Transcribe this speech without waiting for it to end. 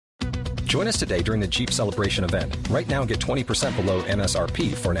Join us today during the Jeep Celebration event. Right now, get 20% below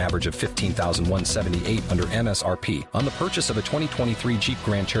MSRP for an average of $15,178 under MSRP on the purchase of a 2023 Jeep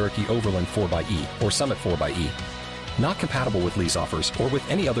Grand Cherokee Overland 4xE or Summit 4xE. Not compatible with lease offers or with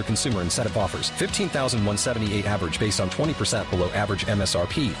any other consumer incentive offers. $15,178 average based on 20% below average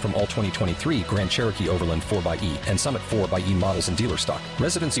MSRP from all 2023 Grand Cherokee Overland 4xE and Summit 4xE models in dealer stock.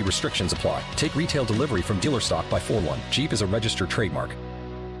 Residency restrictions apply. Take retail delivery from dealer stock by 4/1. Jeep is a registered trademark.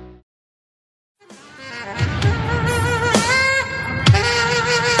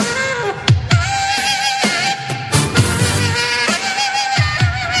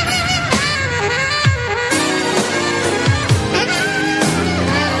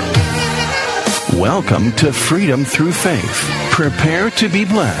 Welcome to Freedom Through Faith. Prepare to be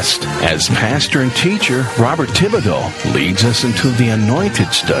blessed as pastor and teacher Robert Thibodeau leads us into the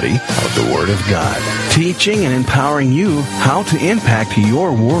anointed study of the Word of God, teaching and empowering you how to impact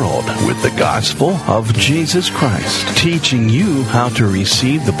your world with the gospel of Jesus Christ, teaching you how to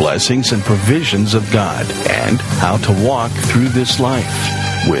receive the blessings and provisions of God and how to walk through this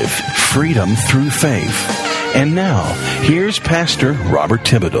life with freedom through faith. And now, here's Pastor Robert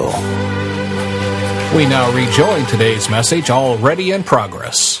Thibodeau. We now rejoin today's message, already in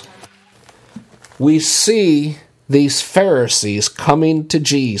progress. We see these Pharisees coming to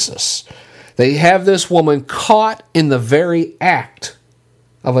Jesus. They have this woman caught in the very act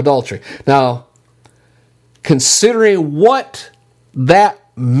of adultery. Now, considering what that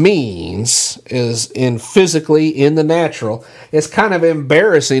means is physically in the natural, it's kind of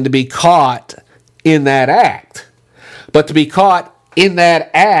embarrassing to be caught in that act. But to be caught in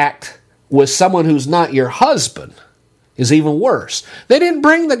that act with someone who's not your husband is even worse. They didn't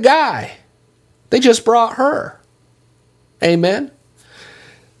bring the guy. They just brought her. Amen?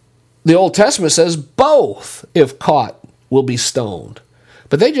 The Old Testament says both, if caught, will be stoned.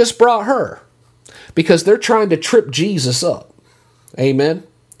 But they just brought her because they're trying to trip Jesus up. Amen?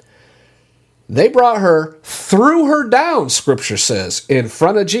 They brought her, threw her down, Scripture says, in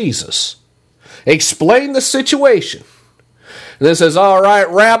front of Jesus. Explained the situation. And then says, all right,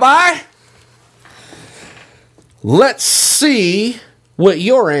 Rabbi, let's see what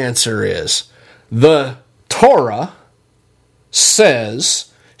your answer is. The Torah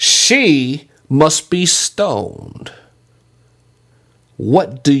says she must be stoned.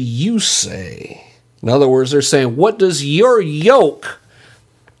 What do you say? In other words, they're saying, what does your yoke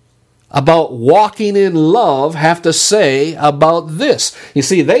about walking in love have to say about this? You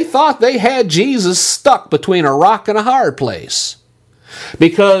see, they thought they had Jesus stuck between a rock and a hard place.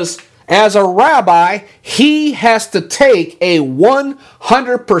 Because as a rabbi, he has to take a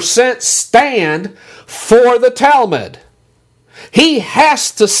 100% stand for the Talmud. He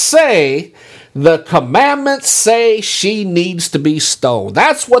has to say, the commandments say she needs to be stoned.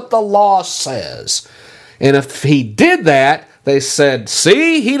 That's what the law says. And if he did that, they said,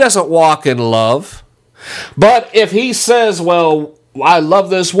 see, he doesn't walk in love. But if he says, well, I love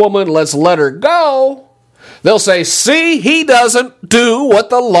this woman, let's let her go, they'll say, see, he doesn't do what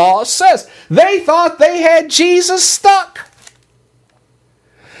the law says. They thought they had Jesus stuck.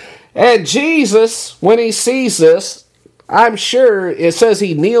 And Jesus, when he sees this, I'm sure it says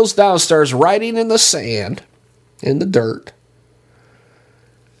he kneels down, starts writing in the sand, in the dirt.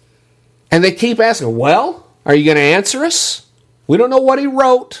 And they keep asking, well, are you going to answer us? We don't know what he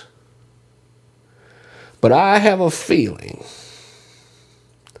wrote. But I have a feeling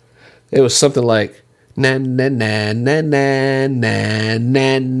it was something like, na na na na na na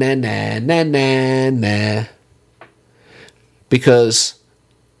na na na na na na. Because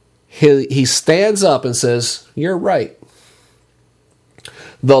he stands up and says, you're right.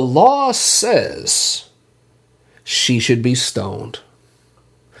 The law says she should be stoned.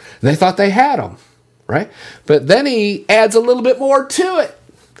 They thought they had him, right? But then he adds a little bit more to it.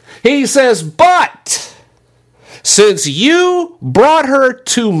 He says, but since you brought her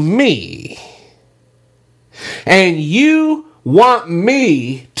to me, and you want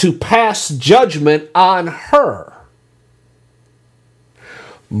me to pass judgment on her,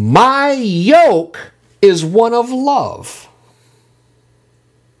 my yoke is one of love.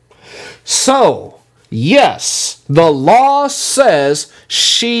 So, yes, the law says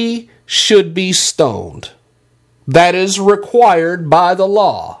she should be stoned. That is required by the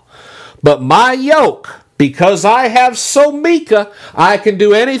law. But my yoke, because I have Semekha, I can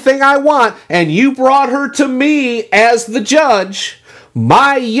do anything I want, and you brought her to me as the judge.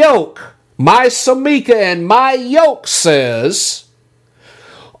 My yoke, my Semekha and my yoke says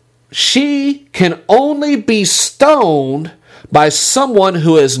she can only be stoned by someone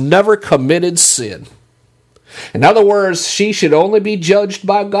who has never committed sin. In other words, she should only be judged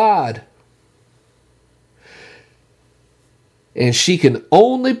by God. And she can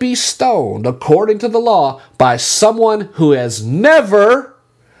only be stoned, according to the law, by someone who has never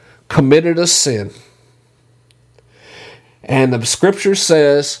committed a sin. And the scripture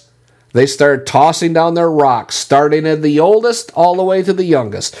says they started tossing down their rocks, starting at the oldest all the way to the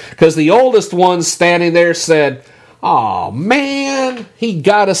youngest. Because the oldest one standing there said, "Oh man, he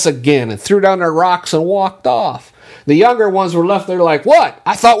got us again," and threw down their rocks and walked off. The younger ones were left there like, "What?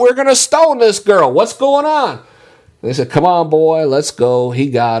 I thought we were going to stone this girl. What's going on?" They said, "Come on, boy, let's go. He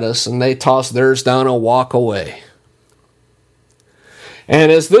got us." And they tossed theirs down and walk away.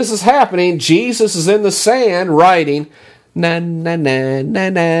 And as this is happening, Jesus is in the sand writing, "Na, na, na, na,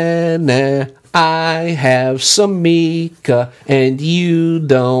 na, na. I have Semekha and you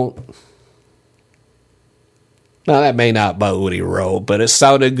don't." Now, that may not be what he wrote, but it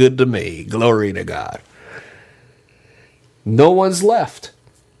sounded good to me. Glory to God. No one's left.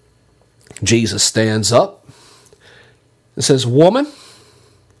 Jesus stands up and says, "Woman,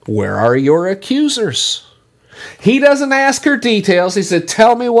 where are your accusers?" He doesn't ask her details. He said,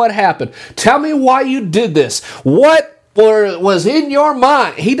 "Tell me what happened. Tell me why you did this. What was in your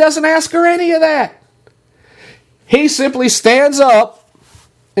mind?" He doesn't ask her any of that. He simply stands up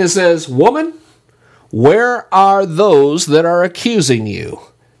and says, "Woman, where are those that are accusing you?"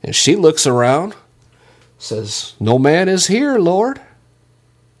 And she looks around, says, "No man is here, Lord."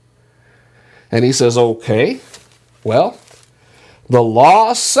 And he says, "Okay, well, the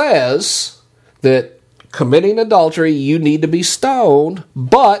law says that committing adultery, you need to be stoned,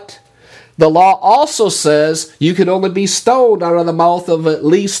 but the law also says you can only be stoned out of the mouth of at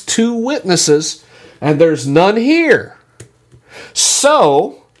least 2 witnesses, and there's none here.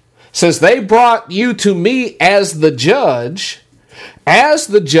 So, since they brought you to me as the judge, I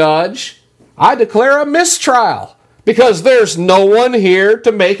declare a mistrial, because there's no one here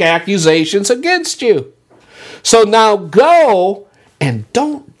to make accusations against you. So now go and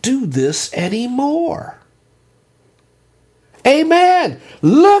don't do this anymore." Amen.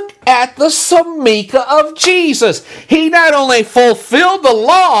 Look at the Semekha of Jesus. He not only fulfilled the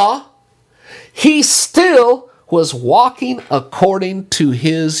law, he still was walking according to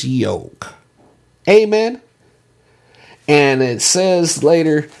his yoke. Amen. And it says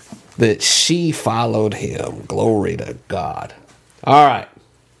later that she followed him. Glory to God. All right.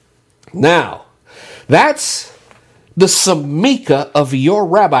 Now, that's the Semekha of your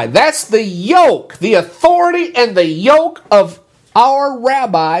rabbi. That's the yoke, the authority and the yoke of our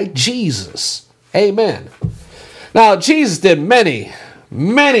rabbi, Jesus. Amen. Now, Jesus did many,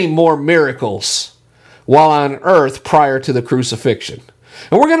 many more miracles while on earth prior to the crucifixion.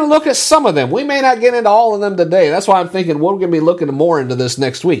 And we're going to look at some of them. We may not get into all of them today. That's why I'm thinking we're going to be looking more into this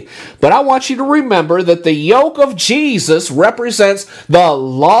next week. But I want you to remember that the yoke of Jesus represents the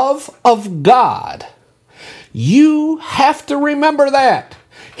love of God. You have to remember that.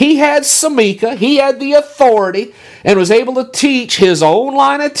 He had Semekha, he had the authority, and was able to teach his own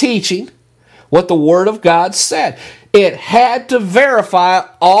line of teaching what the Word of God said. It had to verify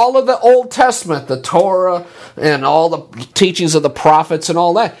all of the Old Testament, the Torah, and all the teachings of the prophets and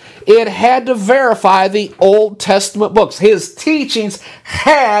all that. It had to verify the Old Testament books. His teachings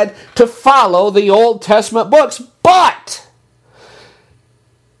had to follow the Old Testament books, but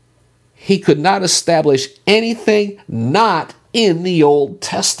he could not establish anything not in the Old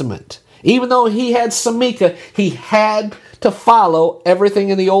Testament. Even though he had Semekha, he had to follow everything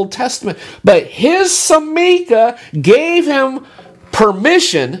in the Old Testament. But his Semekha gave him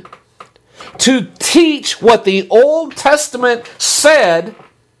permission to teach what the Old Testament said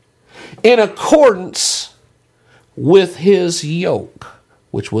in accordance with his yoke,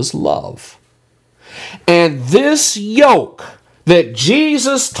 which was love. And this yoke that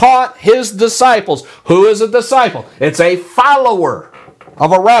Jesus taught his disciples. Who is a disciple? It's a follower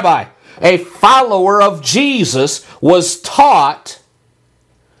of a rabbi. A follower of Jesus was taught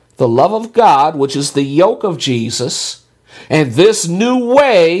the love of God, which is the yoke of Jesus. And this new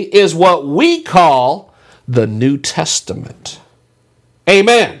way is what we call the New Testament.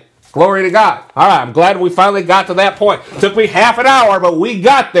 Amen. Glory to God. All right, I'm glad we finally got to that point. Took me half an hour, but we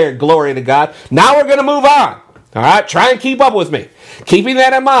got there. Glory to God. Now we're going to move on. All right, try and keep up with me. Keeping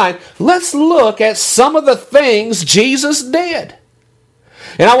that in mind, let's look at some of the things Jesus did.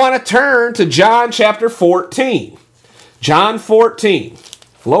 And I want to turn to John chapter 14. John 14.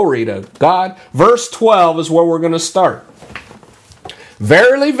 Glory to God. Verse 12 is where we're going to start.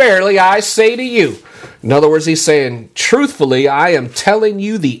 "Verily, verily, I say to you." In other words, he's saying, truthfully, I am telling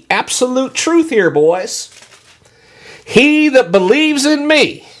you the absolute truth here, boys. "He that believes in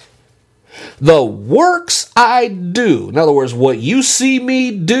me, the works I do," in other words, what you see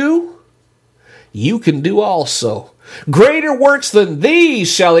me do, you can do also. Greater works than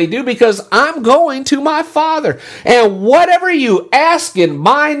these shall he do, because I'm going to my Father. And whatever you ask in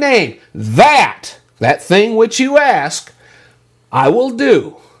my name, that thing which you ask, I will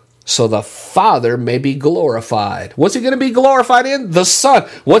do, so the Father may be glorified. What's he going to be glorified in? The Son.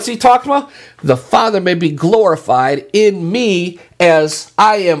 What's he talking about? The Father may be glorified in me as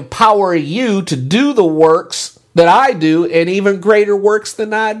I empower you to do the works that I do, and even greater works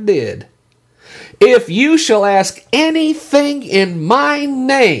than I did. If you shall ask anything in my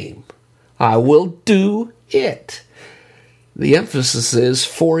name, I will do it. The emphasis is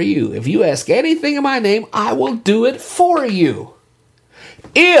for you. If you ask anything in my name, I will do it for you.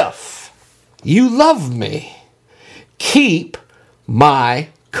 If you love me, keep my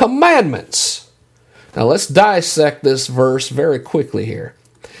commandments. Now let's dissect this verse very quickly here.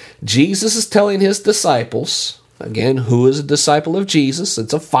 Jesus is telling his disciples, again, who is a disciple of Jesus?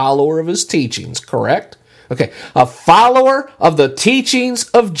 It's a follower of his teachings, correct? Okay, a follower of the teachings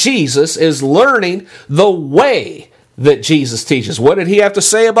of Jesus is learning the way that Jesus teaches. What did he have to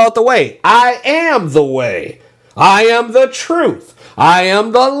say about the way? I am the way. I am the truth. I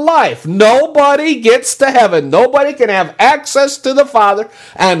am the life. Nobody gets to heaven. Nobody can have access to the Father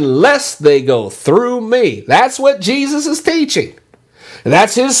unless they go through me. That's what Jesus is teaching.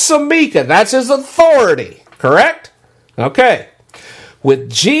 That's his Semekha. That's his authority. Correct? Okay. With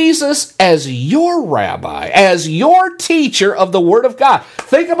Jesus as your rabbi, as your teacher of the Word of God.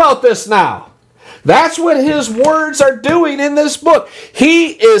 Think about this now. That's what his words are doing in this book. He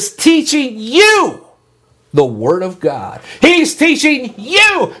is teaching you the Word of God. He's teaching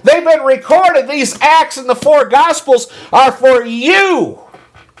you. They've been recorded. These Acts and the 4 Gospels are for you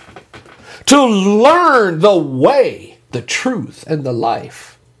to learn the way, the truth, and the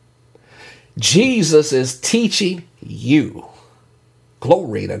life. Jesus is teaching you.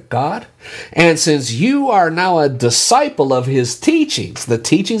 Glory to God. And since you are now a disciple of his teachings, the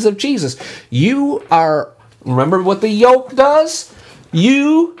teachings of Jesus, you are, remember what the yoke does?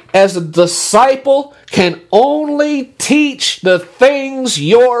 You, as a disciple, can only teach the things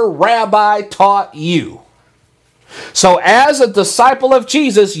your rabbi taught you. So as a disciple of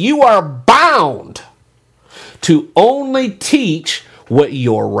Jesus, you are bound to only teach what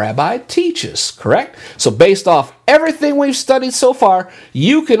your rabbi teaches, correct? So based off everything we've studied so far,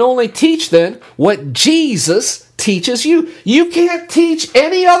 you can only teach then what Jesus teaches you. You can't teach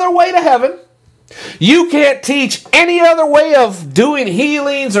any other way to heaven. You can't teach any other way of doing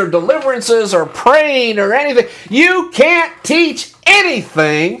healings or deliverances or praying or anything. You can't teach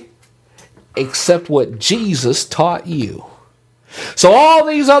anything except what Jesus taught you. So all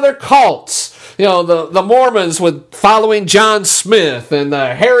these other cults, you know, the Mormons with following John Smith, and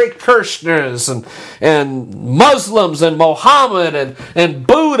the Hare Krishners, and Muslims, and Mohammed, and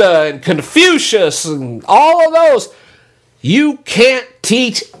Buddha, and Confucius, and all of those, you can't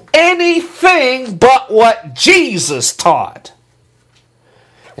teach anything but what Jesus taught.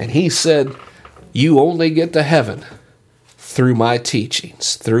 And he said, you only get to heaven through my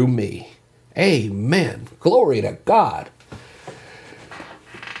teachings, through me. Amen. Glory to God.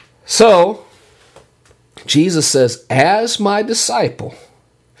 So, Jesus says, as my disciple,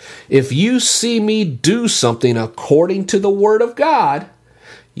 if you see me do something according to the Word of God,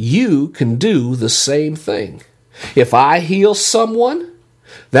 you can do the same thing. If I heal someone,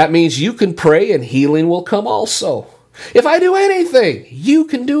 that means you can pray and healing will come also. If I do anything, you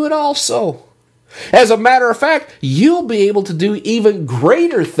can do it also. As a matter of fact, you'll be able to do even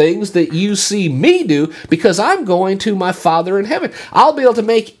greater things that you see me do because I'm going to my Father in heaven. I'll be able to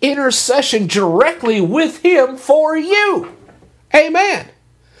make intercession directly with him for you. Amen.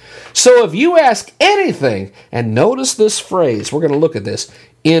 So if you ask anything, and notice this phrase, we're going to look at this,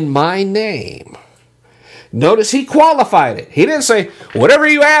 in my name. Notice he qualified it. He didn't say, whatever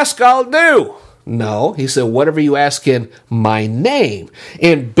you ask, I'll do. No, he said, whatever you ask in my name.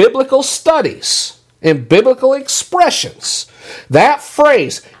 In biblical studies, in biblical expressions, that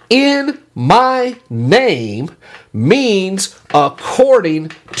phrase, in my name, means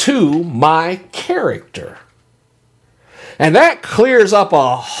according to my character. And that clears up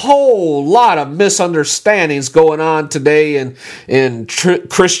a whole lot of misunderstandings going on today in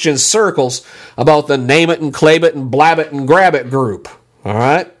Christian circles about the name it and claim it and blab it and grab it group. All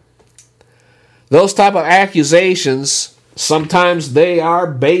right? Those type of accusations, sometimes they are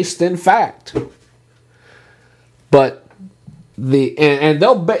based in fact. But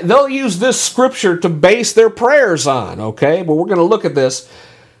they'll use this scripture to base their prayers on, okay? But we're going to look at this.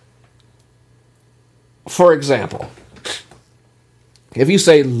 For example, if you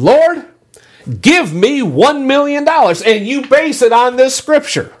say, Lord, give me $1 million, and you base it on this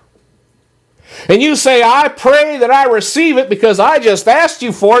scripture, And you say, I pray that I receive it because I just asked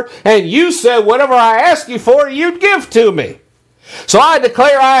you for it, and you said whatever I asked you for, you'd give to me. So I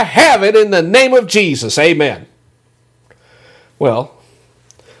declare I have it in the name of Jesus. Amen. Well,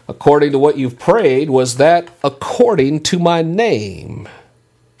 according to what you've prayed, was that according to my name?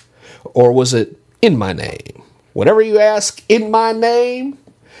 Or was it in my name? Whatever you ask in my name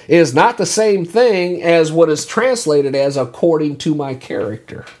is not the same thing as what is translated as according to my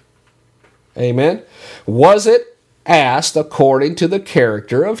character. Amen. Was it asked according to the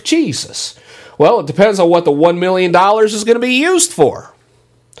character of Jesus? Well, it depends on what the $1 million is going to be used for.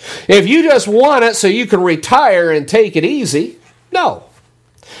 If you just want it so you can retire and take it easy, no.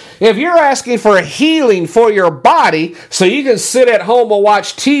 If you're asking for a healing for your body so you can sit at home and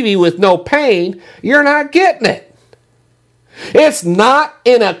watch TV with no pain, you're not getting it. It's not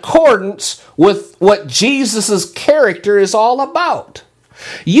in accordance with what Jesus' character is all about.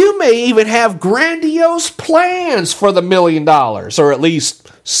 You may even have grandiose plans for the $1 million, or at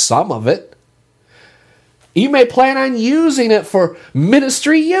least some of it. You may plan on using it for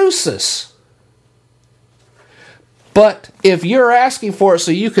ministry uses. But if you're asking for it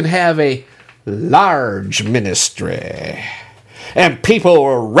so you can have a large ministry, and people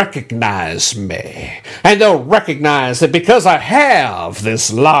will recognize me, and they'll recognize that because I have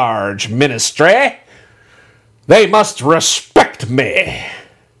this large ministry, they must respect me,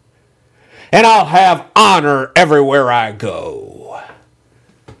 and I'll have honor everywhere I go.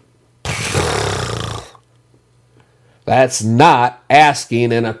 That's not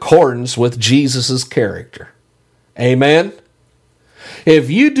asking in accordance with Jesus' character. Amen? If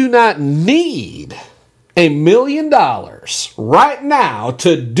you do not need $1 million right now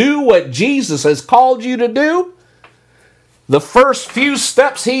to do what Jesus has called you to do, the first few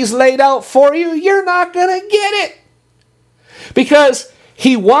steps he's laid out for you, you're not going to get it. Because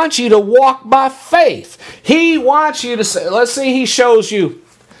he wants you to walk by faith. He wants you to say, let's say he shows you,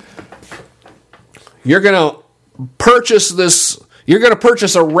 you're going to purchase this, you're going to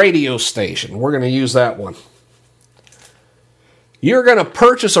purchase a radio station. We're going to use that one. You're going to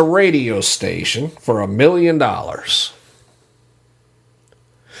purchase a radio station for $1 million.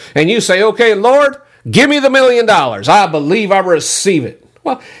 And you say, okay, Lord, give me the $1 million. I believe I receive it.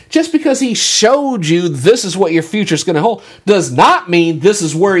 Well, just because he showed you this is what your future is going to hold does not mean this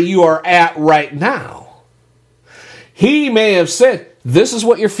is where you are at right now. He may have said, this is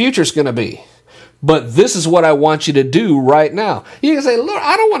what your future is going to be. But this is what I want you to do right now. You can say, Lord,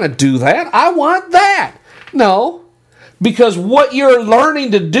 I don't want to do that. I want that. No, because what you're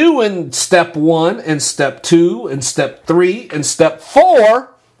learning to do in step 1 and step 2 and step 3 and step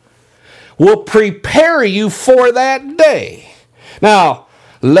 4 will prepare you for that day. Now,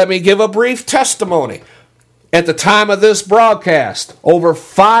 let me give a brief testimony. At the time of this broadcast, over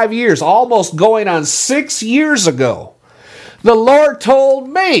 5 years, almost going on 6 years ago, the Lord told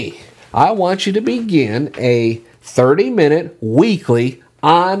me, I want you to begin a 30-minute weekly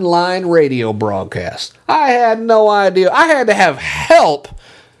online radio broadcast. I had no idea. I had to have help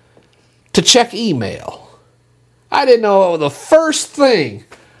to check email. I didn't know the first thing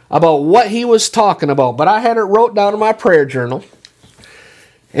about what he was talking about, but I had it wrote down in my prayer journal.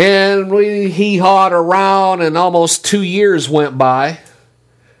 And we hee-hawed around, and almost 2 years went by,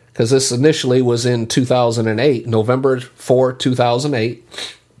 because this initially was in 2008, November 4,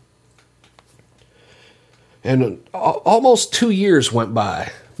 2008. And almost 2 years went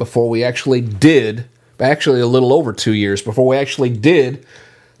by before we actually did, actually a little over 2 years, before we actually did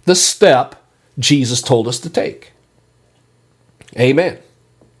the step Jesus told us to take. Amen.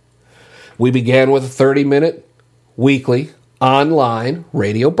 We began with a 30-minute weekly online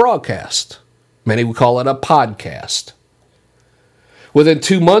radio broadcast. Many would call it a podcast. Within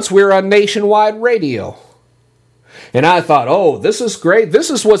 2 months, we were on nationwide radio. And I thought, oh, this is great. This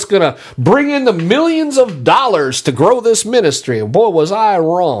is what's going to bring in the millions of dollars to grow this ministry. And boy, was I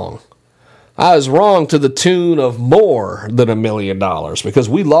wrong. I was wrong to the tune of more than $1 million because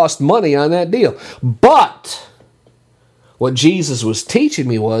we lost money on that deal. But what Jesus was teaching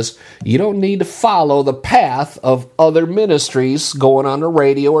me was you don't need to follow the path of other ministries going on the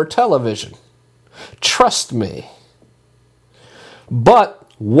radio or television. Trust me. But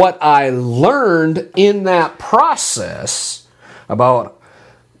what I learned in that process about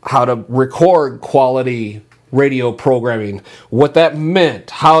how to record quality radio programming, what that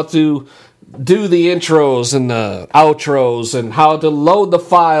meant, how to do the intros and the outros, and how to load the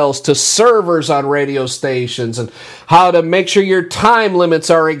files to servers on radio stations, and how to make sure your time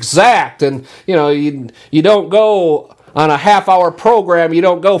limits are exact, and you don't go On a half-hour program, you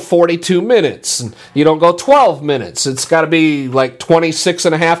don't go 42 minutes. And you don't go 12 minutes. It's got to be like 26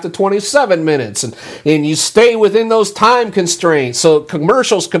 and a half to 27 minutes. And you stay within those time constraints so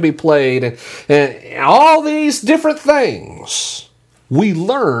commercials can be played. And all these different things we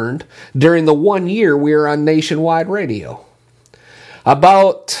learned during the 1 year we were on nationwide radio.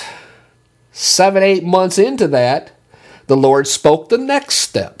 About 7-8 months into that, the Lord spoke the next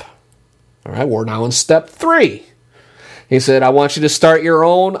step. All right, we're now in step 3. He said, I want you to start your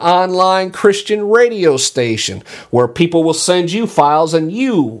own online Christian radio station where people will send you files and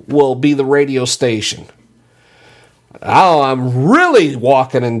you will be the radio station. Now I'm really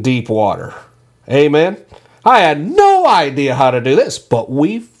walking in deep water. Amen. I had no idea how to do this, but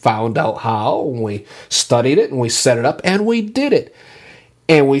we found out how, and we studied it, and we set it up, and we did it.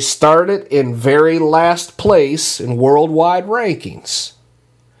 And we started in very last place in worldwide rankings.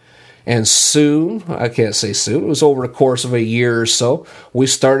 And soon, I can't say soon, it was over the course of a year or so, we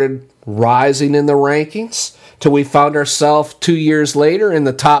started rising in the rankings till we found ourselves 2 years later in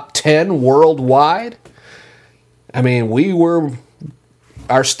the top 10 worldwide. I mean,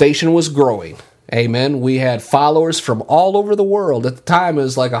 our station was growing. Amen. We had followers from all over the world. At the time, it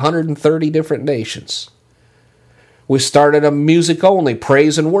was like 130 different nations. We started a music-only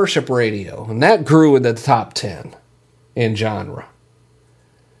praise and worship radio, and that grew into the top 10 in genre.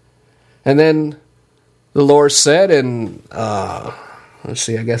 And then the Lord said in, I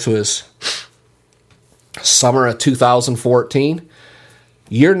guess it was summer of 2014,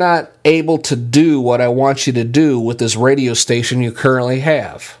 you're not able to do what I want you to do with this radio station you currently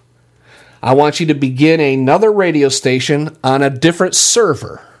have. I want you to begin another radio station on a different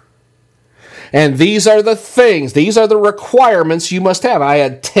server. And these are the things, these are the requirements you must have. I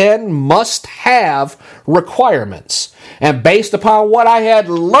had 10 must-have requirements. And based upon what I had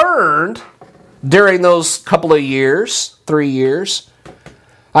learned during those couple of years, 3 years,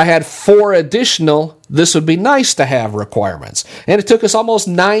 I had 4 additional this would be nice to have requirements. And it took us almost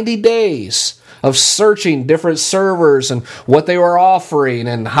 90 days of searching different servers and what they were offering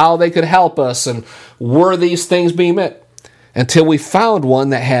and how they could help us and were these things being met until we found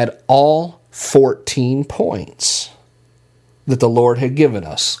one that had all 14 points that the Lord had given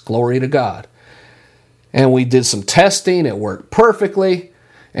us. Glory to God. And we did some testing. It worked perfectly.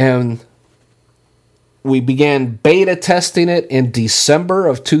 And we began beta testing it in December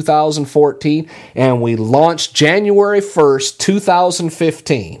of 2014. And we launched January 1st,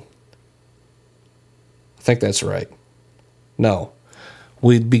 2015. I think that's right. No.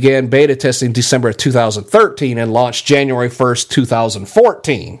 We began beta testing December of 2013 and launched January 1st,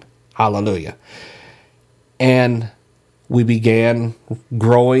 2014. Hallelujah. And we began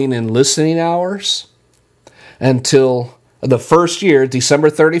growing in listening hours until the first year, December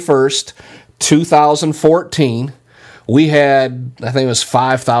 31st, 2014, we had, I think it was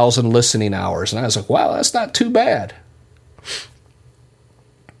 5,000 listening hours. And I was like, wow, that's not too bad.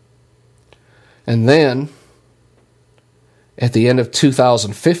 And then, at the end of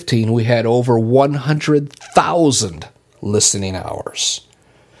 2015, we had over 100,000 listening hours.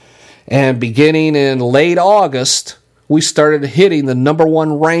 And beginning in late August, we started hitting the number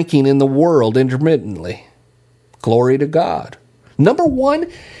 1 ranking in the world intermittently. Glory to God. Number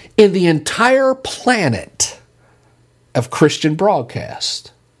 1 in the entire planet of Christian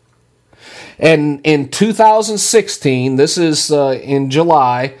broadcast. And in 2016, this is in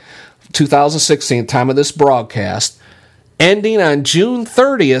July 2016, time of this broadcast, ending on June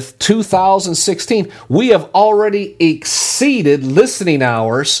 30th, 2016, we have already exceeded listening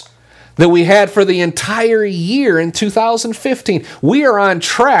hours that we had for the entire year in 2015. We are on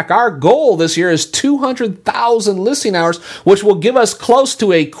track. Our goal this year is 200,000 listening hours, which will give us close to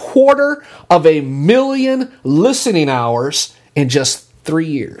 250,000 listening hours in just 3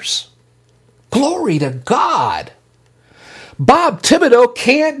 years. Glory to God. Bob Thibodeau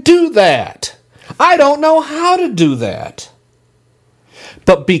can't do that. I don't know how to do that.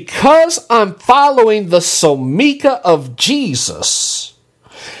 But because I'm following the Semekha of Jesus,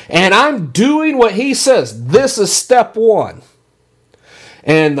 and I'm doing what he says, this is step 1.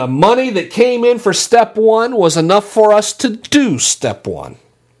 And the money that came in for step 1 was enough for us to do step 1.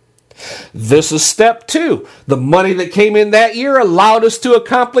 This is step 2. The money that came in that year allowed us to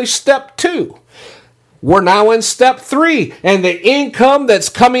accomplish step 2. We're now in step 3, and the income that's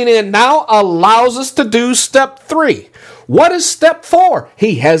coming in now allows us to do step 3. What is step 4?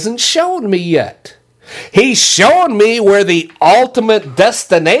 He hasn't shown me yet. He's shown me where the ultimate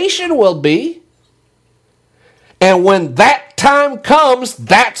destination will be. And when that time comes,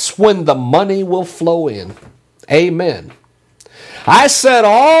 that's when the money will flow in. Amen. I said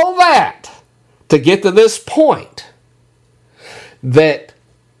all that to get to this point. that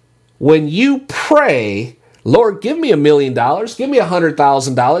when you pray, Lord, give me $1 million, give me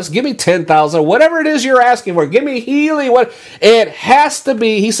 $100,000, give me $10,000, whatever it is you're asking for, give me healing. It has to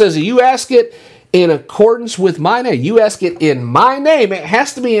be, he says, you ask it in accordance with my name. You ask it in my name. It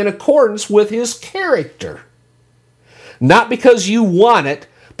has to be in accordance with his character. Not because you want it,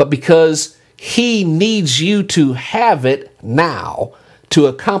 but because he needs you to have it now to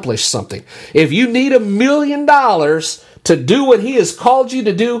accomplish something. If you need $1 million to do what he has called you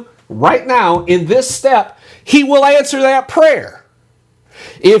to do right now in this step, he will answer that prayer.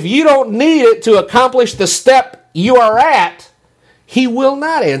 If you don't need it to accomplish the step you are at, he will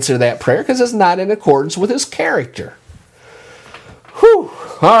not answer that prayer because it's not in accordance with his character. Whew.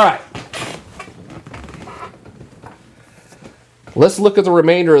 All right. Let's look at the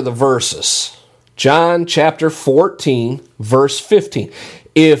remainder of the verses. John chapter 14, verse 15.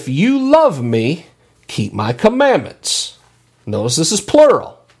 If you love me, keep my commandments. Notice this is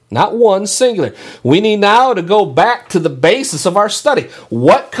plural, not one, singular. We need now to go back to the basis of our study.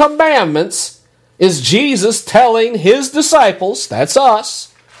 What commandments is Jesus telling his disciples, that's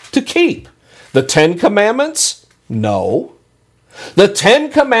us, to keep? The 10 Commandments? No. The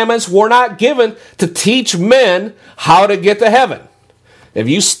 10 Commandments were not given to teach men how to get to heaven. If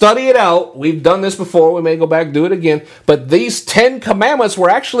you study it out, we've done this before, we may go back and do it again, but these 10 Commandments were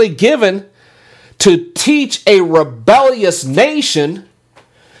actually given to teach a rebellious nation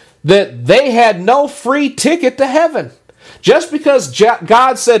that they had no free ticket to heaven. Just because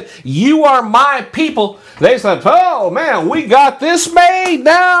God said, you are my people, they said, oh man, we got this made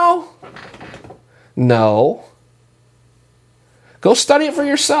now. No. Go study it for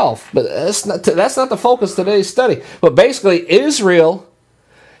yourself. But that's not the focus of today's study. But basically, Israel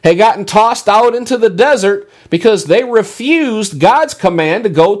had gotten tossed out into the desert because they refused God's command to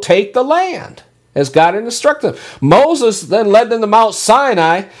go take the land, as God had instructed them. Moses then led them to Mount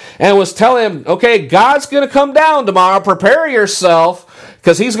Sinai and was telling them, okay, God's going to come down tomorrow. Prepare yourself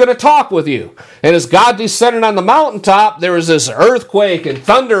because he's going to talk with you. And as God descended on the mountaintop, there was this earthquake and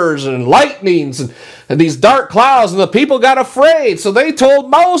thunders and lightnings and these dark clouds, and the people got afraid. So they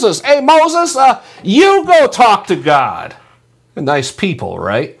told Moses, hey, Moses, you go talk to God. Nice people,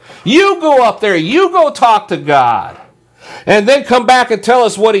 right? You go up there. You go talk to God. And then come back and tell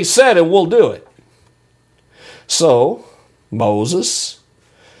us what he said, and we'll do it. So, Moses,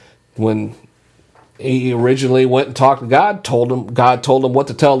 when he originally went and talked to God told him what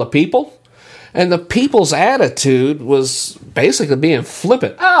to tell the people. And the people's attitude was basically being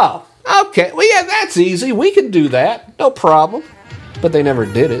flippant. Oh, okay, well, yeah, that's easy. We can do that. No problem. But they never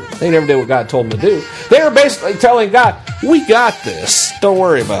did it. They never did what God told them to do. They were basically telling God, we got this. Don't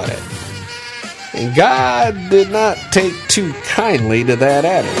worry about it. And God did not take too kindly to that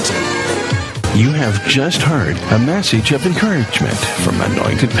attitude. You have just heard a message of encouragement from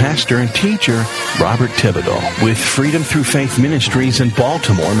anointed pastor and teacher Robert Thibodeau with Freedom Through Faith Ministries in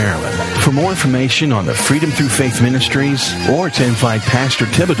Baltimore, Maryland. For more information on the Freedom Through Faith Ministries or to invite Pastor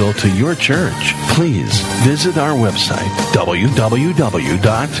Thibodeau to your church, please visit our website, www.ftfm.org.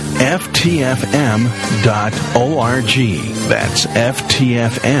 That's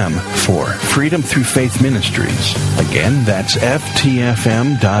FTFM for Freedom Through Faith Ministries. Again, that's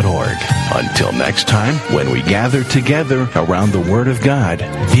FTFM.org. Until next time, when we gather together around the Word of God,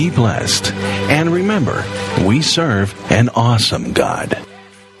 be blessed. And remember, we serve an awesome God.